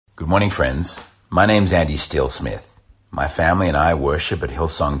Good morning, friends. My name's Andie Steele-Smith. My family and I worship at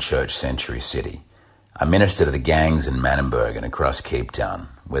Hillsong Century City. I minister to the gangs in Manenberg and across Cape Town,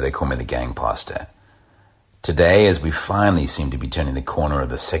 where they call me the gang pastor. Today, as we finally seem to be turning the corner of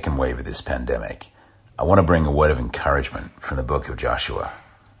the second wave of this pandemic, I want to bring a word of encouragement from the book of Joshua.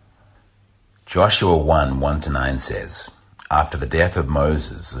 Joshua 1:1-9 says, After the death of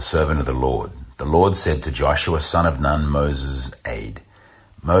Moses, the servant of the Lord said to Joshua, son of Nun, Moses' aide,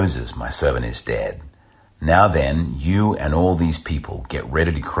 Moses, my servant, is dead. Now then, you and all these people get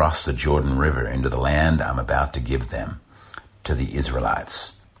ready to cross the Jordan River into the land I'm about to give them, to the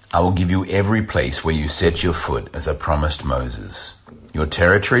Israelites. I will give you every place where you set your foot, as I promised Moses. Your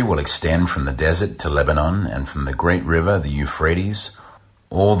territory will extend from the desert to Lebanon, and from the great river, the Euphrates,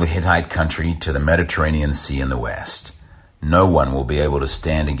 all the Hittite country to the Mediterranean Sea in the west. No one will be able to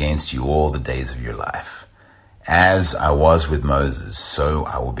stand against you all the days of your life. As I was with Moses, so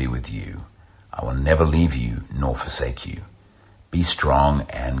I will be with you. I will never leave you nor forsake you. Be strong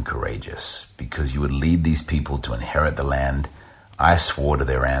and courageous, because you would lead these people to inherit the land I swore to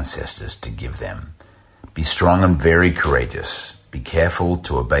their ancestors to give them. Be strong and very courageous. Be careful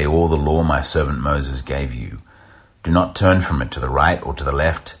to obey all the law my servant Moses gave you. Do not turn from it to the right or to the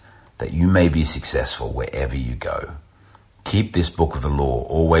left, that you may be successful wherever you go. Keep this book of the law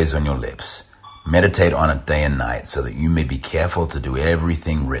always on your lips. Meditate on it day and night, so that you may be careful to do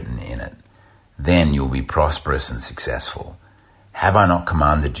everything written in it. Then you will be prosperous and successful. Have I not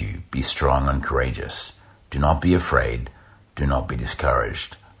commanded you? Be strong and courageous. Do not be afraid. Do not be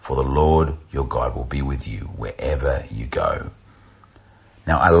discouraged. For the Lord your God will be with you wherever you go.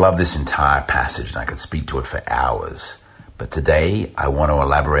 Now, I love this entire passage, and I could speak to it for hours. But today, I want to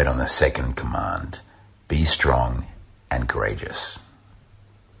elaborate on the second command. Be strong and courageous.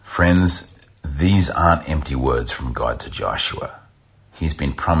 Friends, these aren't empty words from God to Joshua. He's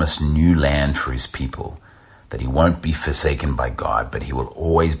been promised new land for his people, that he won't be forsaken by God, but he will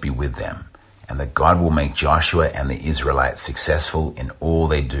always be with them, and that God will make Joshua and the Israelites successful in all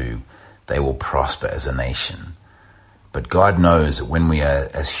they do. They will prosper as a nation. But God knows that when we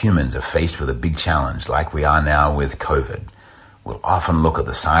as humans are faced with a big challenge, like we are now with COVID, we'll often look at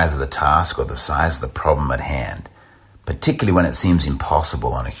the size of the task or the size of the problem at hand, particularly when it seems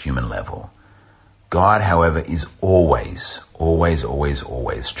impossible on a human level. God, however, is always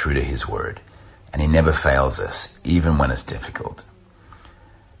true to his word, and he never fails us, even when it's difficult.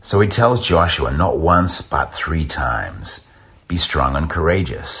 So he tells Joshua not once, but 3 times, be strong and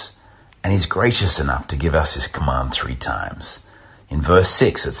courageous. And he's gracious enough to give us his command 3 times. In verse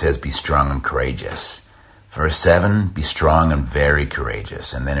 6, it says, be strong and courageous. Verse 7, be strong and very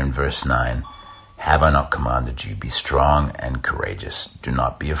courageous. And then in verse 9, have I not commanded you? Be strong and courageous. Do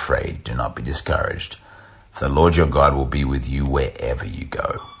not be afraid. Do not be discouraged. For the Lord your God will be with you wherever you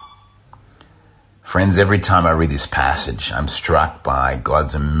go. Friends, every time I read this passage, I'm struck by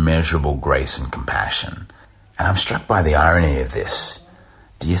God's immeasurable grace and compassion. And I'm struck by the irony of this.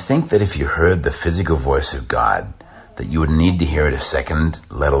 Do you think that if you heard the physical voice of God, that you would need to hear it a second,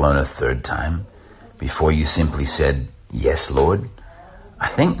 let alone a third time, before you simply said, yes, Lord? I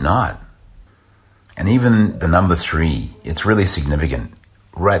think not. And even the number 3, it's really significant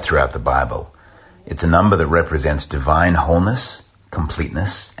right throughout the Bible. It's a number that represents divine wholeness,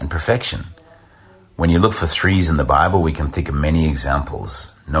 completeness, and perfection. When you look for 3s in the Bible, we can think of many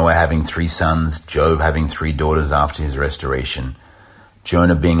examples. Noah having 3 sons, Job having 3 daughters after his restoration,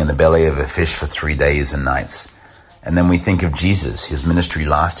 Jonah being in the belly of a fish for 3 days and nights. And then we think of Jesus, his ministry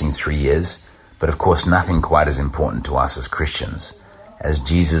lasting 3 years, but of course nothing quite as important to us as Christians as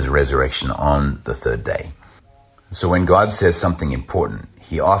Jesus' resurrection on the 3rd day. So when God says something important,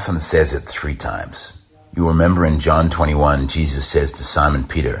 he often says it 3 times. You remember in John 21, Jesus says to Simon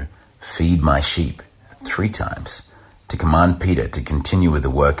Peter, feed my sheep, 3 times, to command Peter to continue with the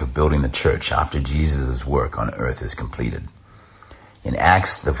work of building the church after Jesus' work on earth is completed. In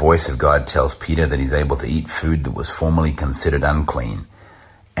Acts, the voice of God tells Peter that he's able to eat food that was formerly considered unclean.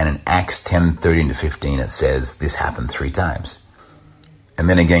 And in Acts 10:13-15, it says this happened 3 times. And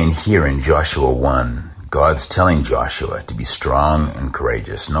then again here in Joshua 1, God's telling Joshua to be strong and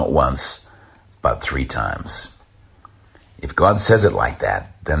courageous, not once, but 3 times. If God says it like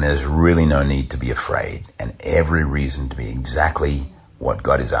that, then there's really no need to be afraid, and every reason to be exactly what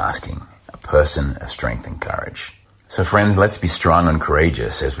God is asking, a person of strength and courage. So friends, let's be strong and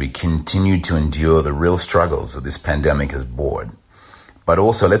courageous as we continue to endure the real struggles that this pandemic has brought. But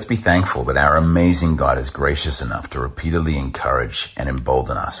also let's be thankful that our amazing God is gracious enough to repeatedly encourage and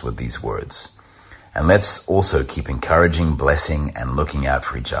embolden us with these words. And let's also keep encouraging, blessing, and looking out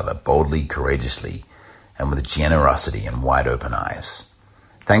for each other boldly, courageously, and with generosity and wide open eyes.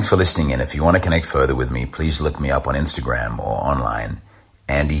 Thanks for listening, and if you want to connect further with me, please look me up on Instagram or online,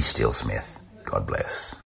 Andie Steele-Smith. God bless.